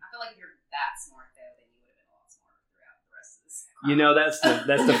machine. I feel like if you're that smart, though, then you would have been a lot smarter throughout the rest of this. You know, that's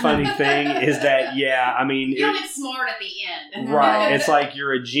the funny thing is that, yeah, I mean... You'll get smart at the end. Right. It's like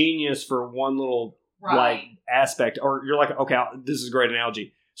you're a genius for one little, Right. aspect. Or you're like, okay, this is a great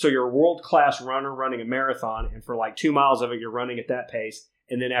analogy. So you're a world-class runner running a marathon, and for like 2 miles of it, you're running at that pace.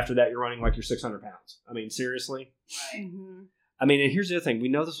 And then after that, you're running like you're 600 pounds. I mean, seriously? Right. Mm-hmm. I mean, and here's the other thing. We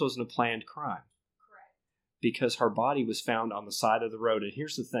know this wasn't a planned crime. Correct. Because her body was found on the side of the road. And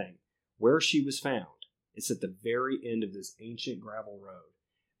here's the thing. Where she was found, it's at the very end of this ancient gravel road.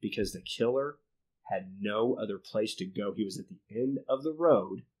 Because the killer had no other place to go. He was at the end of the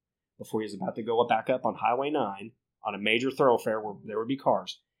road before he was about to go back up on Highway 9 on a major thoroughfare where there would be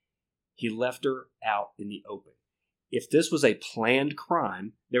cars. He left her out in the open. If this was a planned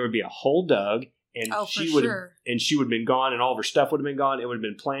crime, there would be a hole dug, and she would have been gone, and all of her stuff would have been gone. It would have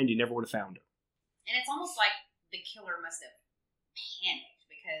been planned. You never would have found her. And it's almost like the killer must have panicked,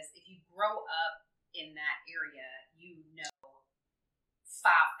 because if you grow up in that area, you know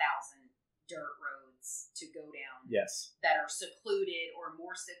 5,000 dirt roads to go down. Yes. That are secluded or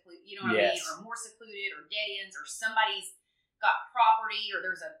more secluded, you know what I mean? Or more secluded, or dead ends, or somebody's got property, or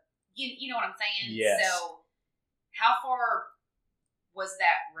there's a, you know what I'm saying? Yes. So how far was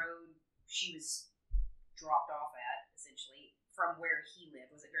that road she was dropped off at, essentially, from where he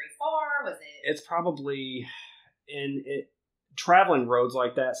lived? Was it very far? Was it? It's probably traveling roads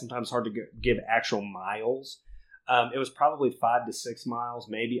like that. Sometimes hard to give actual miles. It was probably 5 to 6 miles,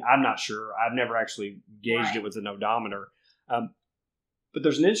 maybe. I'm not sure. I've never actually gauged it with an odometer. But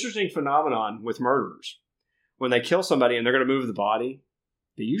there's an interesting phenomenon with murderers. When they kill somebody and they're going to move the body,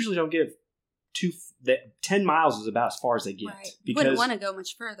 they usually don't give 10 miles is about as far as they get. Right. Because, wouldn't want to go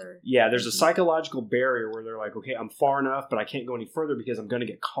much further. Yeah, there's a psychological barrier where they're like, okay, I'm far enough, but I can't go any further because I'm going to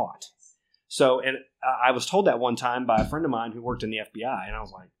get caught. So, and I was told that one time by a friend of mine who worked in the FBI, and I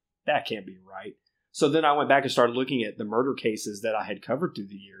was like, that can't be right. So then I went back and started looking at the murder cases that I had covered through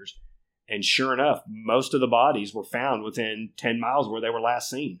the years, and sure enough, most of the bodies were found within 10 miles where they were last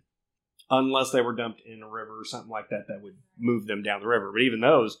seen, unless they were dumped in a river or something like that that would move them down the river. But even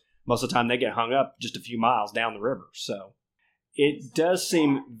those, most of the time they get hung up just a few miles down the river. So it does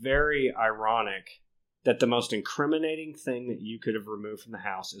seem very ironic that the most incriminating thing that you could have removed from the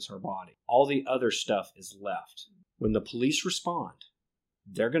house is her body. All the other stuff is left. When the police respond,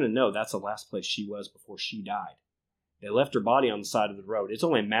 they're going to know that's the last place she was before she died. They left her body on the side of the road. It's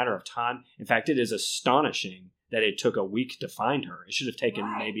only a matter of time. In fact, it is astonishing that it took a week to find her. It should have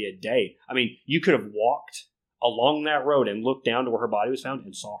taken maybe a day. I mean, you could have walked along that road and looked down to where her body was found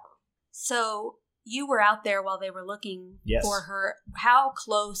and saw her. So you were out there while they were looking for her. How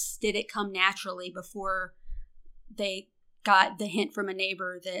close did it come naturally before they got the hint from a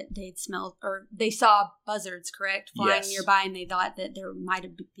neighbor that they'd smelled, or they saw buzzards, correct, flying nearby, and they thought that there might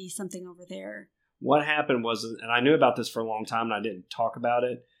be something over there? What happened was, and I knew about this for a long time and I didn't talk about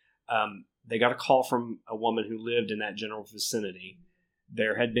it, they got a call from a woman who lived in that general vicinity.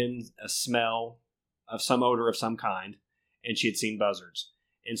 There had been a smell of some odor of some kind, and she had seen buzzards.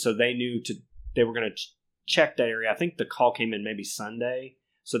 And so they knew they were going to check that area. I think the call came in maybe Sunday.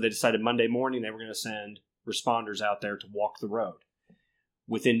 So they decided Monday morning they were going to send responders out there to walk the road.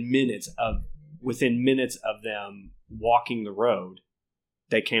 Within minutes of them walking the road,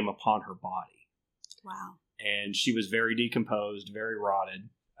 they came upon her body. Wow. And she was very decomposed, very rotted.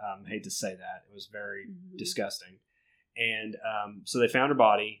 Hate to say that. It was very disgusting. And so they found her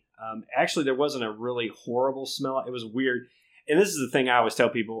body. Actually, there wasn't a really horrible smell. It was weird. And this is the thing I always tell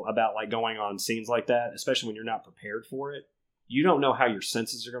people about, like, going on scenes like that, especially when you're not prepared for it. You don't know how your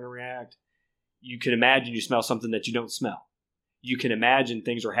senses are going to react. You can imagine you smell something that you don't smell. You can imagine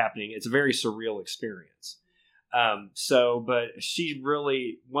things are happening. It's a very surreal experience. But she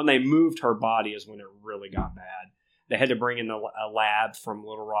really, when they moved her body is when it really got bad. They had to bring in a lab from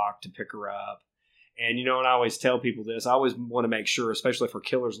Little Rock to pick her up. And, and I always tell people this. I always want to make sure, especially for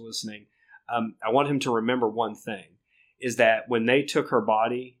killers listening, I want him to remember one thing, is that when they took her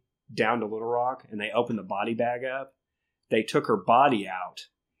body down to Little Rock and they opened the body bag up, they took her body out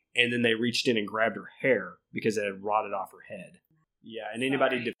and then they reached in and grabbed her hair because it had rotted off her head. Yeah, and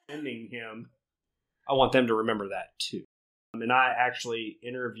anybody defending him, I want them to remember that too. And I actually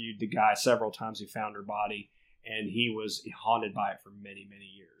interviewed the guy several times who found her body, and he was haunted by it for many, many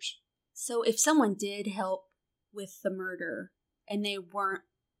years. So if someone did help with the murder and they weren't,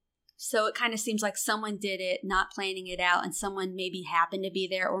 so it kind of seems like someone did it, not planning it out, and someone maybe happened to be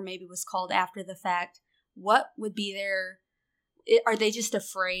there or maybe was called after the fact. What would be their, are they just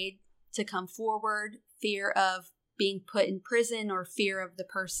afraid to come forward, fear of being put in prison, or fear of the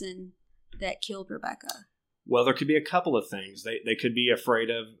person that killed Rebecca? Well, there could be a couple of things. They could be afraid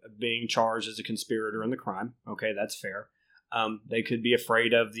of being charged as a conspirator in the crime. Okay, that's fair. They could be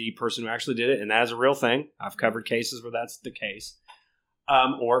afraid of the person who actually did it, and that is a real thing. I've covered cases where that's the case.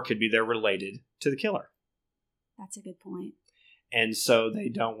 Or it could be they're related to the killer. That's a good point. And so they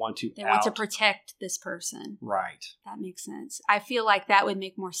don't want to want to protect this person. Right. That makes sense. I feel like that would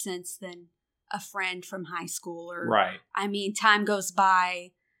make more sense than a friend from high school. Or, right. I mean, time goes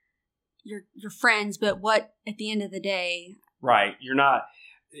by, you're friends, but what, at the end of the day... Right. You're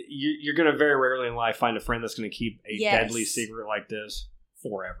going to very rarely in life find a friend that's going to keep a deadly secret like this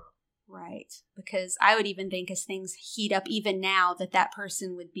forever. Right. Because I would even think as things heat up even now that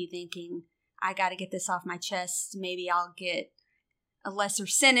person would be thinking, I got to get this off my chest. Maybe I'll get a lesser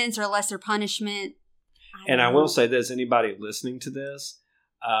sentence or a lesser punishment. I will say this, anybody listening to this,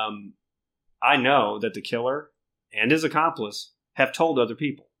 I know that the killer and his accomplice have told other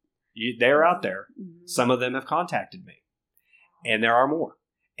people. They're out there. Mm-hmm. Some of them have contacted me. And there are more.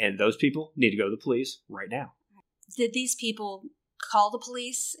 And those people need to go to the police right now. Did these people call the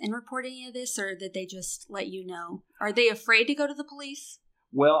police and report any of this, or did they just let you know? Are they afraid to go to the police?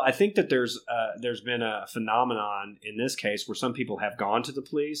 Well, I think that there's been a phenomenon in this case where some people have gone to the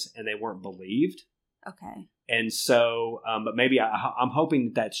police and they weren't believed. Okay. And so, but maybe I'm hoping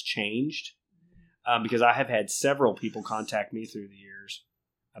that that's changed because I have had several people contact me through the years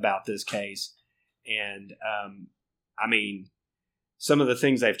about this case. And I mean, some of the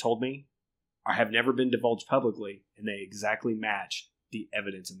things they've told me have never been divulged publicly, and they exactly match the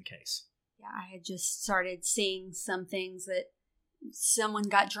evidence in the case. Yeah, I had just started seeing some things that someone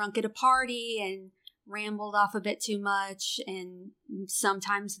got drunk at a party and rambled off a bit too much, and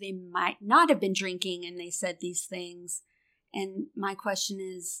sometimes they might not have been drinking and they said these things. And my question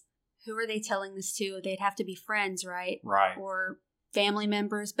is, who are they telling this to? They'd have to be friends, right? Right. Or family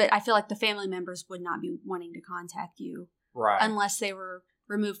members, but I feel like the family members would not be wanting to contact you. Right. Unless they were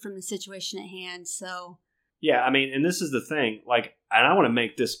removed from the situation at hand. So yeah, I mean, and this is the thing, like, and I want to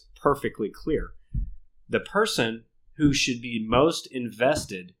make this perfectly clear. The person who should be most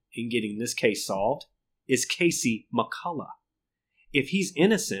invested in getting this case solved is Casey McCullough. If he's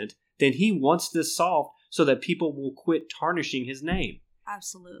innocent, then he wants this solved so that people will quit tarnishing his name.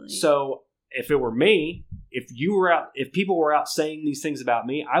 Absolutely. So if it were me, if people were out saying these things about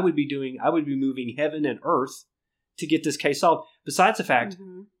me, I would be moving heaven and earth to get this case solved. Besides the fact,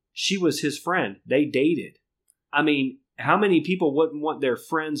 she was his friend. They dated. I mean, how many people wouldn't want their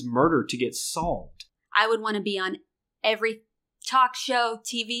friend's murder to get solved? I would want to be on every talk show,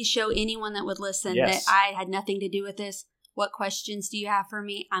 TV show, anyone that would listen, yes, that I had nothing to do with this. What questions do you have for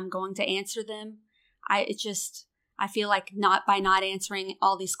me? I'm going to answer them. I feel like by not answering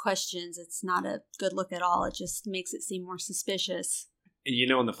all these questions, it's not a good look at all. It just makes it seem more suspicious. You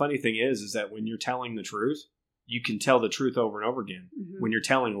know, and the funny thing is that when you're telling the truth, you can tell the truth over and over again. Mm-hmm. When you're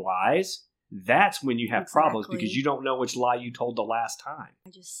telling lies, that's when you have problems because you don't know which lie you told the last time. I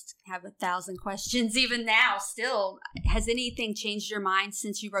just have 1,000 questions even now still. Has anything changed your mind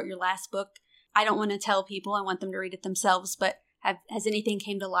since you wrote your last book? I don't want to tell people. I want them to read it themselves. But has anything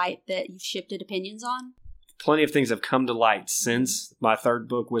came to light that you've shifted opinions on? Plenty of things have come to light since my third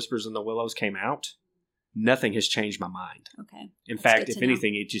book, Whispers in the Willows, came out. Nothing has changed my mind. Okay. In fact, if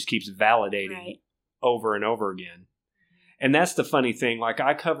anything, it just keeps validating over and over again. And that's the funny thing. Like,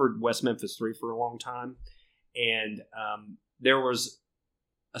 I covered West Memphis 3 for a long time, and there was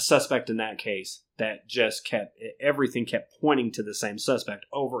a suspect in that case that just everything kept pointing to the same suspect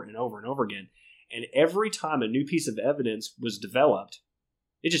over and over and over again. And every time a new piece of evidence was developed,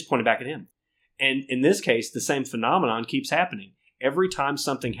 it just pointed back at him. And in this case, the same phenomenon keeps happening. Every time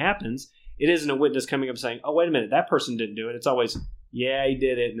something happens, it isn't a witness coming up saying, oh, wait a minute, that person didn't do it. It's always, yeah, he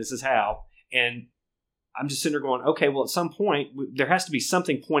did it, and this is how. And I'm just sitting there going, okay, well, at some point, there has to be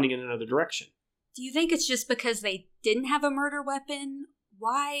something pointing in another direction. Do you think it's just because they didn't have a murder weapon?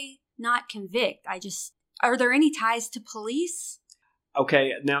 Why not convict? Are there any ties to police?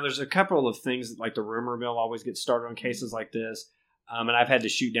 Okay, now there's a couple of things, like the rumor mill always gets started on cases like this. And I've had to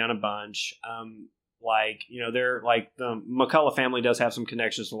shoot down a bunch. The McCullough family does have some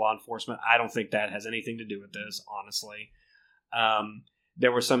connections to law enforcement. I don't think that has anything to do with this, honestly.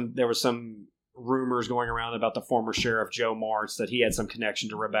 There were some rumors going around about the former sheriff Joe Martz that he had some connection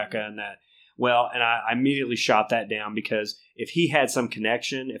to Rebecca, and I immediately shot that down because if he had some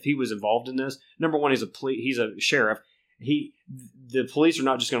connection, if he was involved in this, number one, he's a sheriff. The police are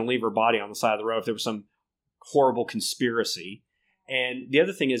not just going to leave her body on the side of the road if there was some horrible conspiracy. And the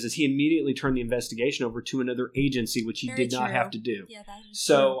other thing is he immediately turned the investigation over to another agency, which he did not have to do. Yeah, that is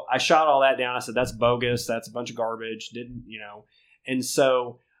so true. I shot all that down. I said, that's bogus. That's a bunch of garbage. And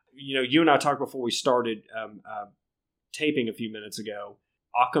so, you and I talked before we started taping a few minutes ago,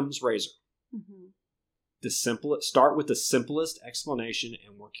 Occam's razor. Mm-hmm. start with the simplest explanation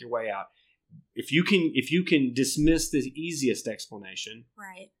and work your way out. If you can dismiss the easiest explanation,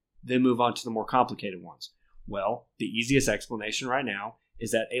 right, then move on to the more complicated ones. Well, the easiest explanation right now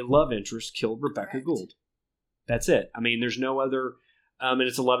is that a love interest killed Rebecca Correct. Gould. That's it. I mean, there's no other, and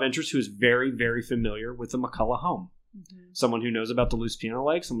it's a love interest who is very, very familiar with the McCullough home. Mm-hmm. Someone who knows about the Loose Piano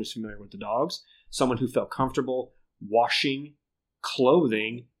Lake, someone who's familiar with the dogs, someone who felt comfortable washing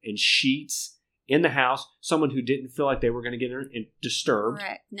clothing and sheets in the house, someone who didn't feel like they were going to get disturbed.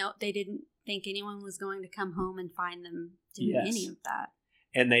 Correct. No, they didn't think anyone was going to come home and find them doing Yes. any of that.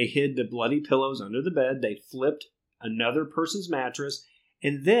 And they hid the bloody pillows under the bed. They flipped another person's mattress,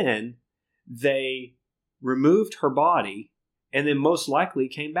 and then they removed her body, and then most likely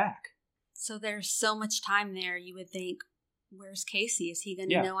came back. So there's so much time there. You would think, where's Casey? Is he going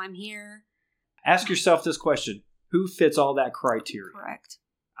to Yeah. know I'm here? Ask yourself this question: who fits all that criteria? Correct.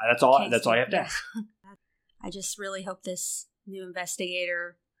 That's all. Casey. That's all you have to Yeah. ask. I just really hope this new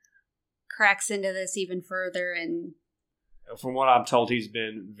investigator cracks into this even further. And From what I'm told, he's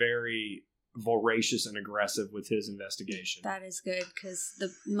been very voracious and aggressive with his investigation. that is good, because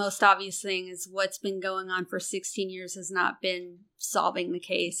the most obvious thing is what's been going on for 16 years has not been solving the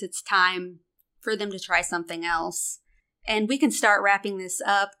case. It's time for them to try something else. And we can start wrapping this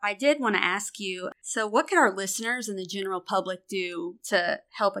up. I did want to ask you, so what could our listeners and the general public do to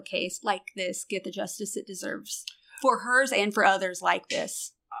help a case like this get the justice it deserves for hers and for others like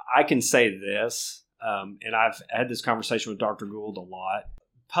this? I can say this, and I've had this conversation with Dr. Gould a lot.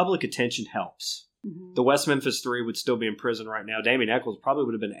 Public attention helps. Mm-hmm. The West Memphis Three would still be in prison right now. Damien Echols probably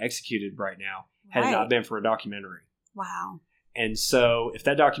would have been executed right now had it Right. not been for a documentary. Wow. And so if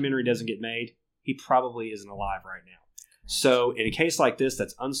that documentary doesn't get made, he probably isn't alive right now. So in a case like this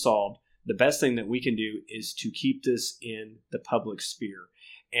that's unsolved, the best thing that we can do is to keep this in the public sphere.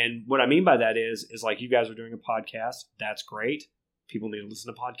 And what I mean by that is like you guys are doing a podcast. That's great. People need to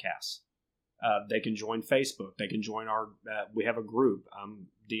listen to podcasts. They can join Facebook. They can join our, we have a group,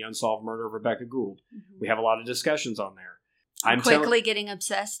 The Unsolved Murder of Rebecca Gould. Mm-hmm. We have a lot of discussions on there. I'm quickly getting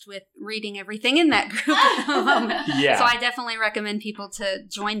obsessed with reading everything in that group at the moment. Yeah. So I definitely recommend people to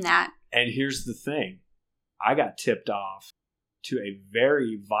join that. And here's the thing. I got tipped off to a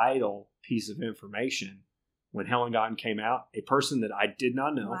very vital piece of information when Helen Gotten came out. A person that I did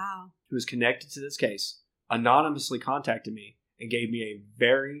not know, Wow. who was connected to this case, anonymously contacted me and gave me a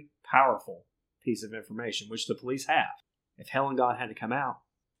very powerful piece of information, which the police have. If Helen Gotten had to come out,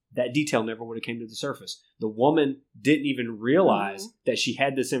 that detail never would have came to the surface. The woman didn't even realize that she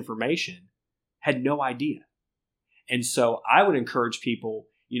had this information, had no idea. And so I would encourage people,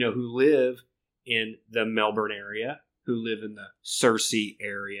 who live in the Melbourne area, who live in the Searcy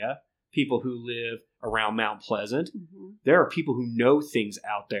area, people who live around Mount Pleasant. Mm-hmm. There are people who know things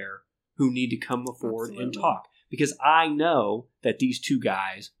out there who need to come forward and Absolutely. talk. Because I know that these two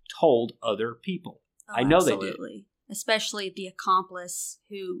guys told other people. Oh, I know absolutely. they did. Especially the accomplice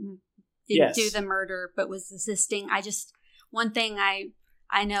who didn't Yes. do the murder but was assisting. One thing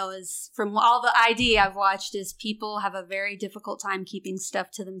I know is from all the ID I've watched is people have a very difficult time keeping stuff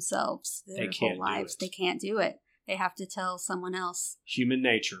to themselves their They whole can't do lives. it. They can't do it. They have to tell someone else. Human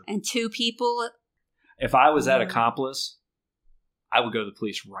nature. And two people, If I was that Yeah. accomplice, I would go to the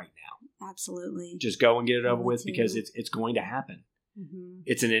police right now. absolutely. Just go and get it I over would with because too. it's going to happen. Mm-hmm.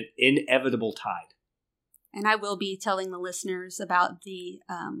 It's an inevitable tide. And I will be telling the listeners about the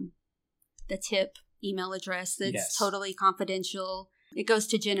tip email address that's Yes. totally confidential. It goes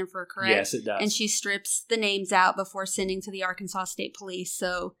to Jennifer, correct? Yes, it does. And she strips the names out before sending to the Arkansas State Police.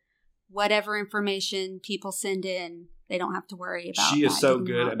 So whatever information people send in, they don't have to worry about. She is that so getting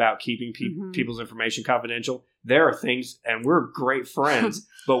good out. about keeping Mhm. people's information confidential. There are things, and we're great friends,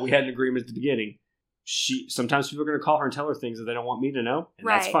 but we had an agreement at the beginning. Sometimes people are going to call her and tell her things that they don't want me to know, and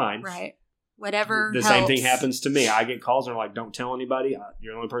that's fine. Right. Whatever. The same thing helps. happens to me. I get calls and they're like, "Don't tell anybody.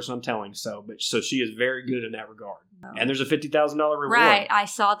 You're the only person I'm telling." So she is very good in that regard. Oh. And there's a $50,000 reward. Right. I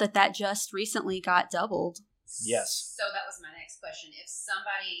saw that just recently got doubled. Yes. So that was my next question. If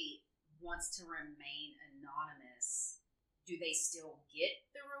somebody wants to remain anonymous, do they still get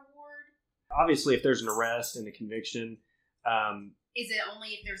the reward? Obviously, if there's an arrest and a conviction, Is it only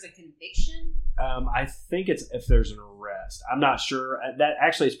if there's a conviction? I think it's if there's an arrest. I'm not sure. That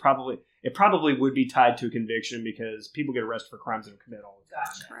actually is probably would be tied to a conviction because people get arrested for crimes they don't commit all the time.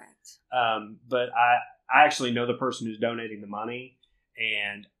 Gotcha. Correct. But I actually know the person who's donating the money,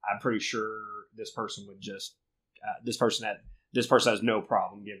 and I'm pretty sure this person would just this person has no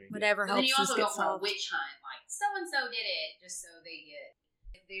problem giving it. Whatever But then helps you this also get don't want solved. to witch hunt, like so and so did it, just so they get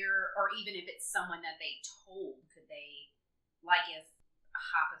if they're, or even if it's someone that they told, could they, like if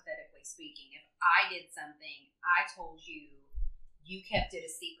hypothetically speaking, if I did something, I told you, you kept it a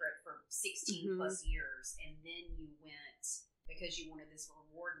secret for 16 plus years, and then you went because you wanted this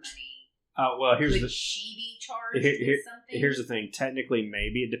reward money. Well, Could she be charged with something? Here's the thing. Technically,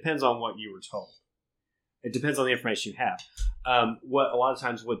 maybe. It depends on what you were told. It depends on the information you have. What a lot of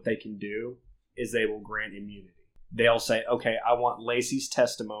times what they can do is they will grant immunity. They'll say, okay, I want Lacey's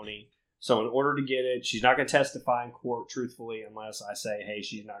testimony. So in order to get it, she's not going to testify in court truthfully unless I say, hey,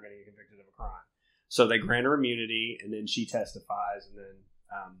 she's not going to get convicted of a crime. So they grant her immunity, and then she testifies, and then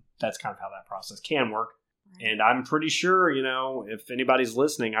that's kind of how that process can work. And I'm pretty sure, if anybody's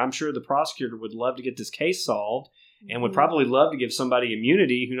listening, I'm sure the prosecutor would love to get this case solved and would probably love to give somebody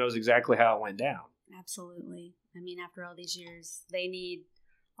immunity who knows exactly how it went down. Absolutely. I mean, after all these years, they need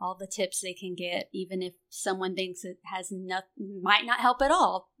all the tips they can get, even if someone thinks it might not help at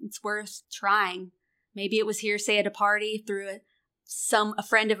all. It's worth trying. Maybe it was hearsay at a party through a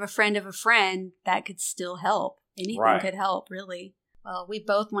friend of a friend of a friend. That could still help. Anything could help, really. Well, we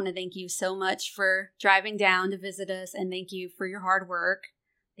both want to thank you so much for driving down to visit us, and thank you for your hard work.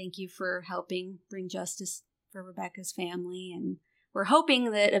 Thank you for helping bring justice for Rebecca's family. And we're hoping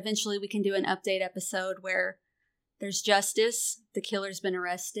that eventually we can do an update episode where there's justice, the killer's been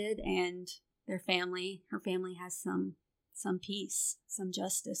arrested, and her family has some peace, some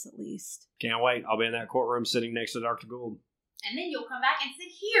justice at least. Can't wait. I'll be in that courtroom sitting next to Dr. Gould. And then you'll come back and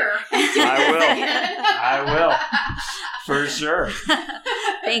sit here. I will. For sure.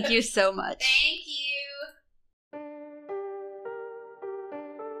 Thank you so much. Thank you.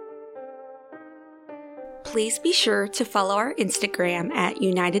 Please be sure to follow our Instagram at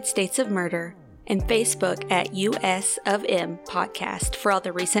United States of Murder and Facebook at US of M Podcast for all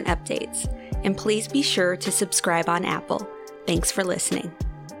the recent updates. And please be sure to subscribe on Apple. Thanks for listening.